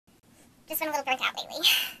Just been a little burnt out lately.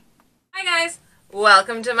 Hi guys,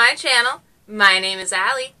 welcome to my channel. My name is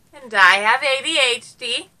Allie, and I have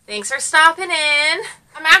ADHD. Thanks for stopping in.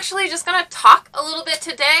 I'm actually just gonna talk a little bit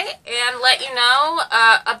today and let you know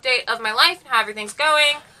update of my life and how everything's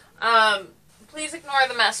going. Please ignore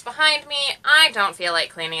the mess behind me. I don't feel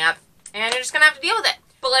like cleaning up, and you're just gonna have to deal with it.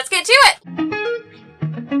 But let's get to it.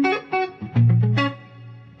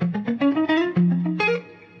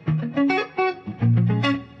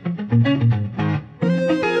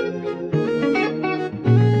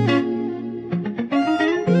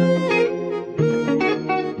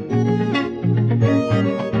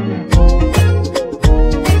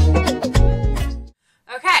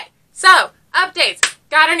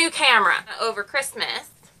 Got a new camera over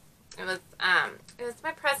Christmas. It was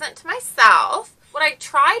my present to myself. What I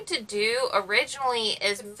tried to do originally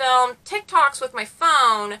is film TikToks with my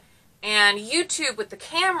phone and YouTube with the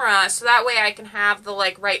camera, so that way I can have the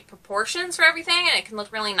right proportions for everything and it can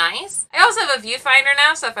look really nice. I also have a viewfinder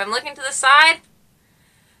now, so if I'm looking to the side,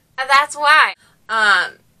 that's why.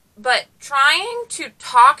 But trying to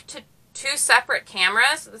talk to two separate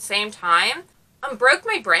cameras at the same time broke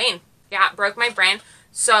my brain. Yeah, it broke my brain.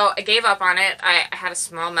 So I gave up on it. I had a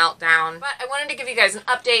small meltdown. But I wanted to give you guys an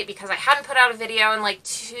update because I hadn't put out a video in like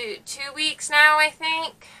two weeks now, I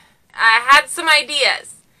think. I had some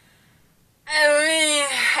ideas.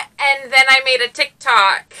 And then I made a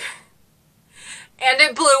TikTok. And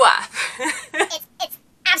it blew up. It's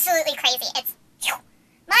absolutely crazy. It's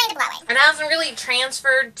mind-blowing. And it hasn't really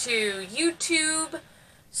transferred to YouTube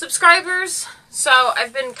subscribers. So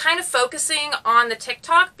I've been kind of focusing on the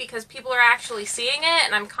TikTok because people are actually seeing it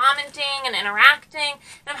and I'm commenting and interacting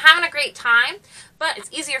and I'm having a great time. But it's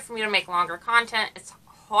easier for me to make longer content. It's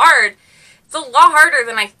hard. It's a lot harder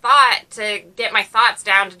than I thought to get my thoughts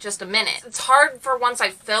down to just a minute. It's hard for once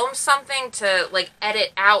I film something to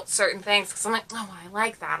edit out certain things because I'm like, oh, I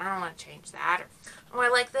like that. I don't want to change that. Or, oh, I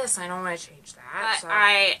like this. I don't want to change that. But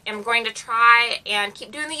I am going to try and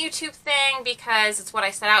keep doing the YouTube thing because it's what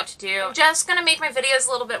I set out to do. I'm just going to make my videos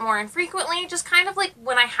a little bit more infrequently, just kind of like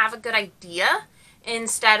when I have a good idea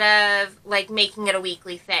instead of making it a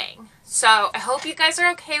weekly thing. So I hope you guys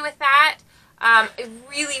are okay with that. I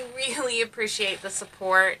really, really appreciate the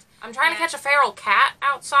support. I'm trying to catch a feral cat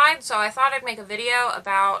outside, so I thought I'd make a video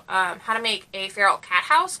about how to make a feral cat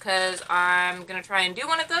house, because I'm going to try and do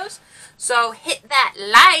one of those. So hit that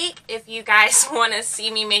like if you guys want to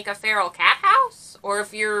see me make a feral cat house, or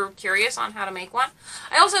if you're curious on how to make one.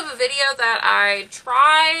 I also have a video that I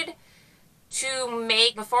tried to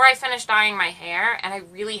make before I finished dyeing my hair, and I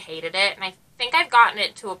really hated it, and I think I've gotten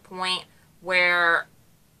it to a point where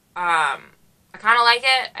I kind of like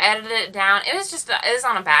it. I edited it down. It was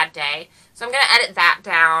on a bad day. So I'm going to edit that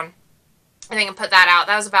down. I think and put that out.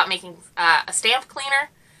 That was about making a stamp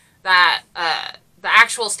cleaner. That the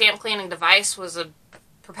actual stamp cleaning device was a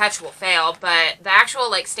perpetual fail, but the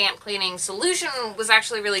actual stamp cleaning solution was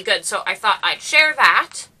actually really good. So I thought I'd share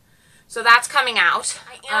that. So that's coming out.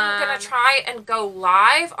 I am going to try and go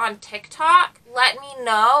live on TikTok. Let me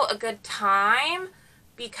know a good time,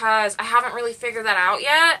 because I haven't really figured that out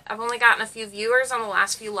yet. I've only gotten a few viewers on the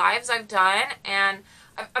last few lives I've done, and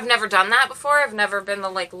I've never done that before. I've never been the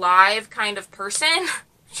live kind of person.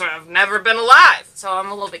 So I've never been live. So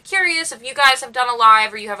I'm a little bit curious if you guys have done a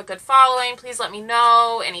live or you have a good following. Please let me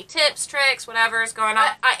know any tips, tricks, whatever is going on.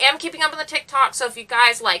 I am keeping up on the TikTok, so if you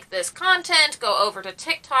guys like this content, go over to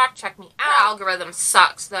TikTok, check me out. Their algorithm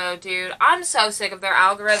sucks though, dude. I'm so sick of their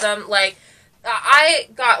algorithm. I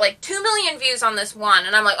got 2 million views on this one,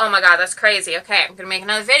 and I'm like, oh my god, that's crazy. Okay, I'm gonna make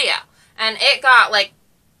another video. And it got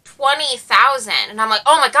 20,000, and I'm like,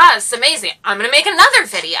 oh my god, this is amazing. I'm gonna make another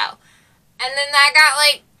video. And then that got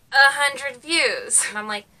 100 views. And I'm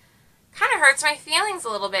like, kind of hurts my feelings a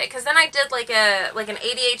little bit, because then I did an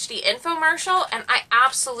ADHD infomercial, and I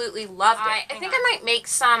absolutely loved it. I think I might make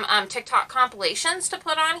some TikTok compilations to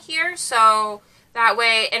put on here, so that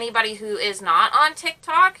way anybody who is not on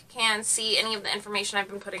TikTok can see any of the information I've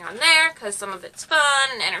been putting on there, because some of it's fun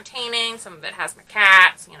and entertaining, some of it has my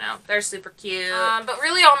cats, they're super cute. But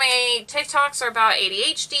really all my TikToks are about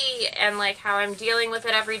ADHD and how I'm dealing with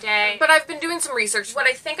it every day. But I've been doing some research. What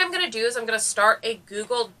I think I'm going to do is I'm going to start a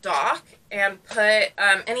Google Doc and put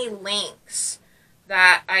any links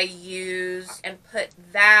that I use and put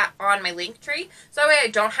that on my link tree. So that way I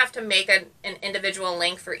don't have to make an individual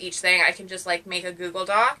link for each thing. I can just make a Google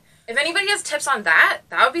Doc. If anybody has tips on that,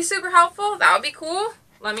 that would be super helpful. That would be cool.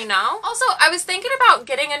 Let me know. Also, I was thinking about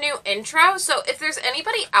getting a new intro. So if there's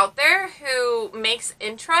anybody out there who makes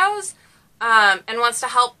intros and wants to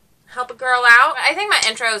help help a girl out. I think my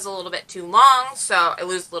intro is a little bit too long, so I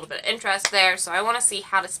lose a little bit of interest there. So I want to see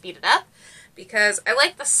how to speed it up because I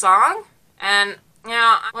like the song, and you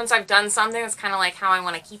know, once I've done something, it's kind of like how I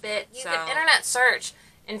want to keep it. You can internet search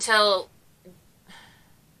until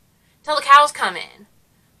the cows come in,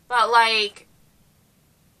 but like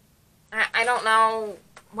I don't know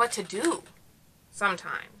what to do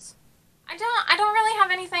sometimes. I don't really have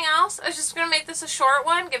anything else. I was just going to make this a short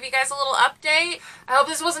one, give you guys a little update. I hope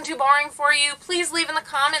this wasn't too boring for you. Please leave in the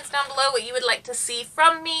comments down below what you would like to see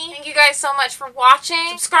from me. Thank you guys so much for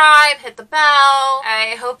watching. Subscribe, hit the bell.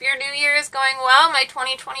 I hope your new year is going well. My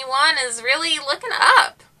 2021 is really looking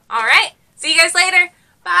up. Alright, see you guys later.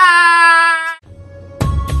 Bye!